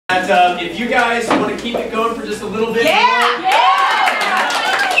If you guys want to keep it going for just a little bit more,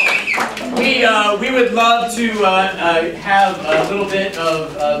 we would love to have a little bit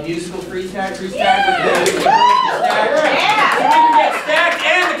of musical freeze tag with the Stacked. So we can get Stacked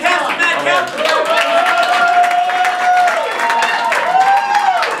and the cast of Mad Cowford.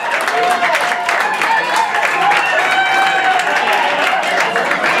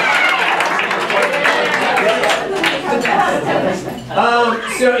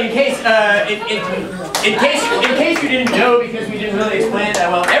 So in case you didn't know, because we didn't really explain that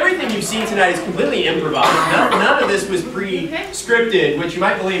well, everything you've seen tonight is completely improvised. None of this was pre-scripted, which you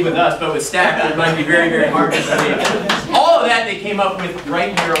might believe with us, but with Stacked it might be very, very hard to believe. All of that they came up with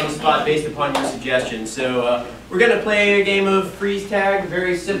right here on the spot based upon your suggestions. So we're going to play a game of freeze tag, a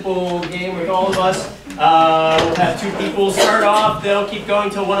very simple game with all of us. We'll have two people start off. They'll keep going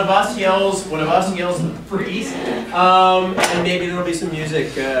till one of us yells freeze, and maybe there'll be some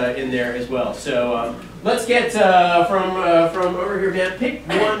music in there as well. So let's get from over here, Matt. Pick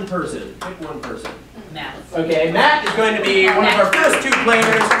one person. Pick one person. Matt. Okay, Matt is going to be one of our first two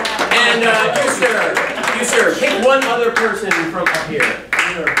players, and you sir, pick one other person from up here.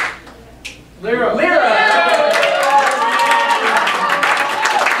 Lyra.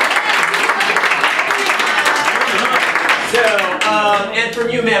 And from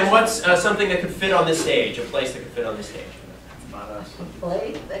you, man, what's something that could fit on this stage? A place that could fit on this stage?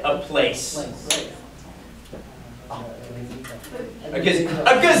 A place.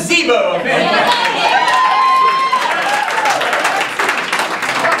 A gazebo. Okay.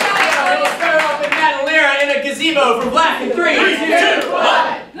 We'll start off with Matt and Lyra in a gazebo from Black in 3, 2,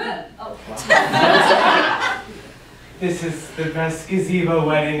 1. This is the best gazebo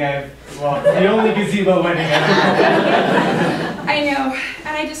wedding the only gazebo wedding I've ever had. I know,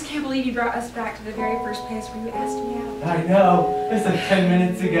 and I just can't believe you brought us back to the very first place where you asked me out. I know, it's like 10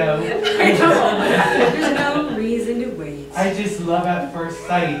 minutes ago. I know, there's no reason to wait. I just love at first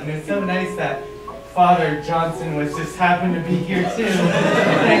sight, and it's so nice that Father Johnson was just happened to be here too.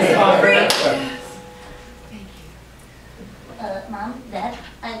 Thanks, Father. Thank you. Mom, Dad,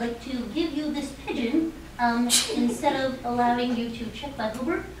 I'd like to give you this pigeon. Instead of allowing you to check my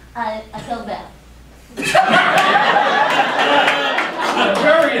Uber, I felt bad. I'm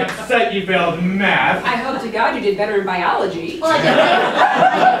very upset you failed math. I hope to God you did better in biology. Well, I did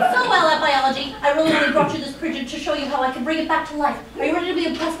so well at biology. I really only brought you this pigeon to show you how I can bring it back to life. Are you ready to be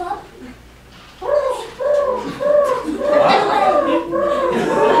impressed, Bob?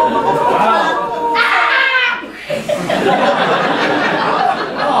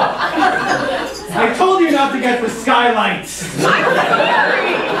 I told you not to get the skylights. I'm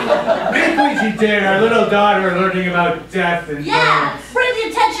sorry. Because you did, our little daughter learning about death and bring the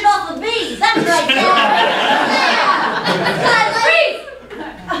attention off of bees. That's right,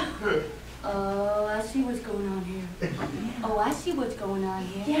 Freeze! Oh, I see what's going on here. Oh, I see what's going on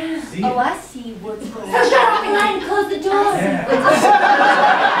here. Yeah. See? Oh, I see what's going on. So shut up and close the door.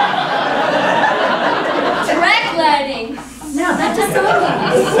 Track lighting. No, that's just so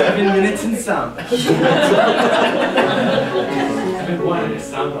 7 minutes in samba. I've been wanting to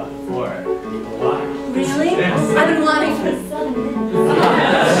samba for a while. Really? Yes. I've been wanting for 7 minutes.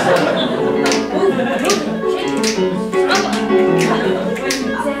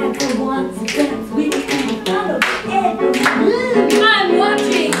 Dad wants to dance with you. I'm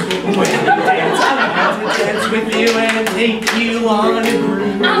watching. When you dance, I want to dance with you and take you on a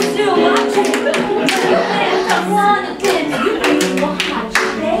groove. I'm still watching. I want to dance with you. Watch,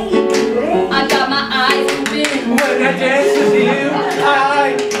 baby. I've got my eyes open. When I dance with you, I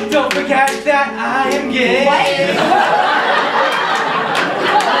don't forget that I am gay.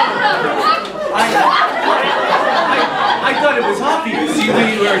 I thought it was obvious you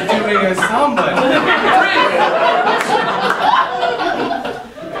were doing a samba.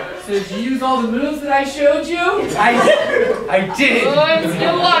 So did you use all the moves that I showed you? I did. Oh, I'm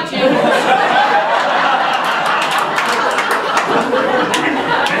still watching.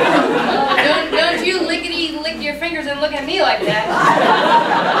 Don't you lick your fingers and look at me like that.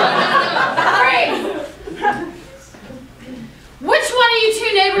 No. Which one of you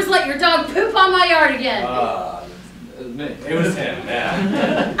two neighbors let your dog poop on my yard again? It was him,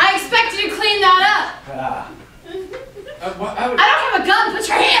 yeah. I expect you to clean that up. I don't have a gun. Put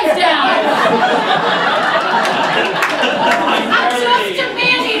your hands down. I'm just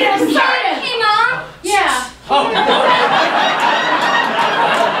demanding an assertive. Hey, Mom. Yeah. Oh.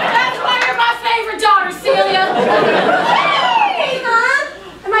 That's why you're my favorite daughter, Celia. Hey, Mom.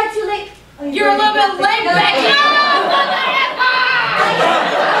 Am I too late? You're a little bit late, Becky.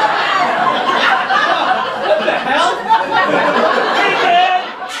 What the hell? Hey, man.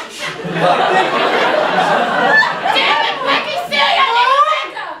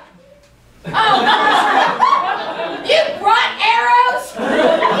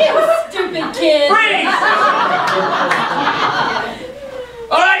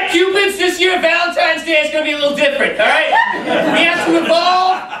 Cupid's, this year Valentine's Day is going to be a little different, all right? We have to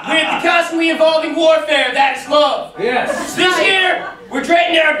evolve with the constantly evolving warfare that is love. Yes. This year, we're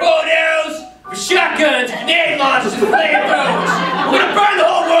trading our bow and arrows for shotguns, grenade launchers, and flamethrowers. We're going to burn the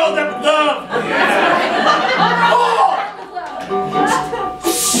whole world up with love.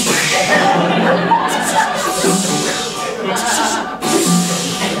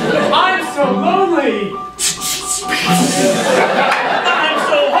 I'm so lonely. I'm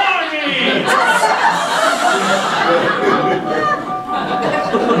so horny.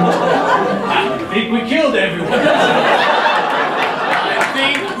 I think we killed everyone. I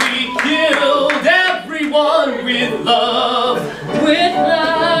think we killed everyone with love. With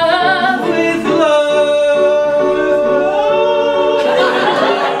love. With love.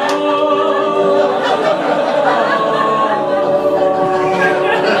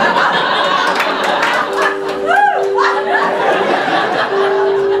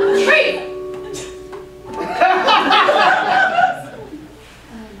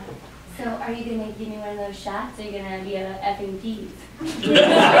 So, are you gonna give me one of those shots, or are you gonna be a effing tease? I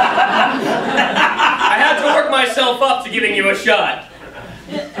had to work myself up to giving you a shot.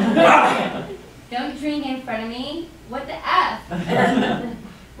 Don't drink in front of me. What the F?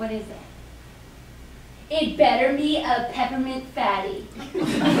 What is it? It better be a peppermint fatty.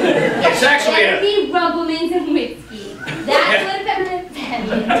 It's actually Better a... be Rumplemans and whiskey. That's what a peppermint fatty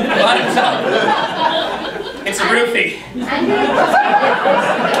is. It's a roofie. I'm gonna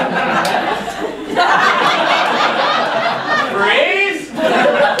Freeze!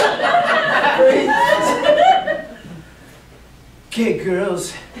 Okay,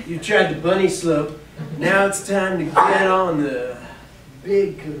 girls, you tried the bunny slope. Now it's time to get on the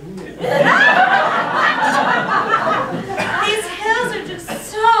big kahuna. These hills are just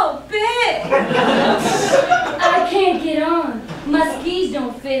so big. I can't get on. My skis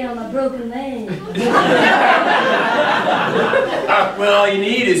don't fit on my broken leg. Well, all you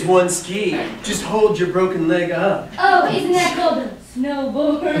need is one ski. Just hold your broken leg up. Oh, isn't that called a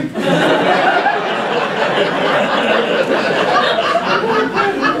snowboard?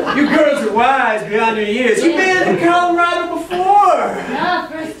 You girls are wise beyond your years. You've been in Colorado before. Nah,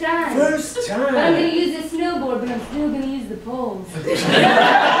 first time. First But I'm gonna time. use the snowboard, but I'm still gonna use the poles. I'm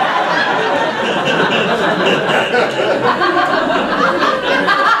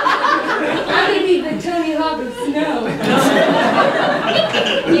gonna be the Tony Hawk of snow.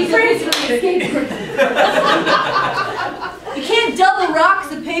 He's basically a skateboard. You can't double rocks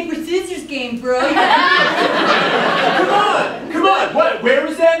the paper scissors game, bro. Come on. What? Where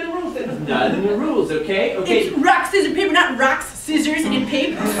was that in the rules? That's not in the rules, okay? Okay. It's rock, scissors, paper, not rocks, scissors, and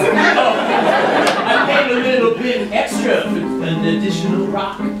paper. I paid a little bit extra for an additional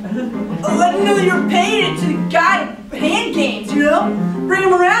rock. Oh, I didn't know you were paying it to the guy at hand games, you know? Bring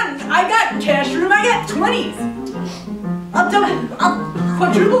him around. I got cash room, I got 20s. I'll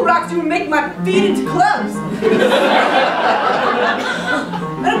quadruple rocks you and make my feet into clubs.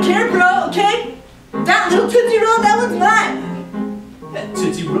 I don't care, bro, okay? That little Tootsie Roll, that one's mine. That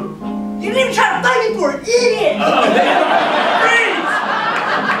Tootsie Roll. You didn't even try to fight me for it, idiot!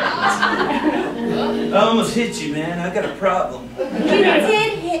 I almost hit you, man. I got a problem. You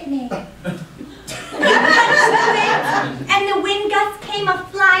did hit me. And the wind gusts came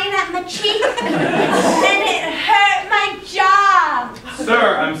a-flying at my cheek. And it hurt my jaw.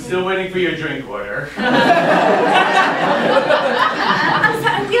 Sir, I'm still waiting for your drink order. I'm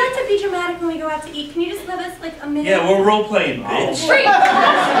sorry, we like to be dramatic when we go out to eat. Can you just let us like a minute? Yeah, we're role playing, bitch. Freeze!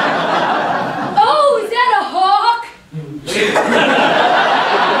 Oh, is that a hawk?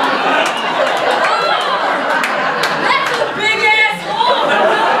 That's a big ass hawk!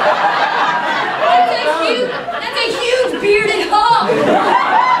 That's a huge bearded hawk!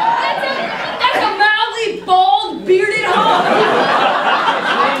 That's a mildly bald bearded hawk!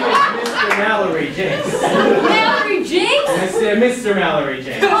 Mr. Mallory Jinx. Mallory Jinx? I said Mr. Mallory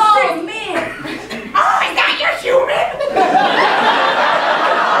Jinx.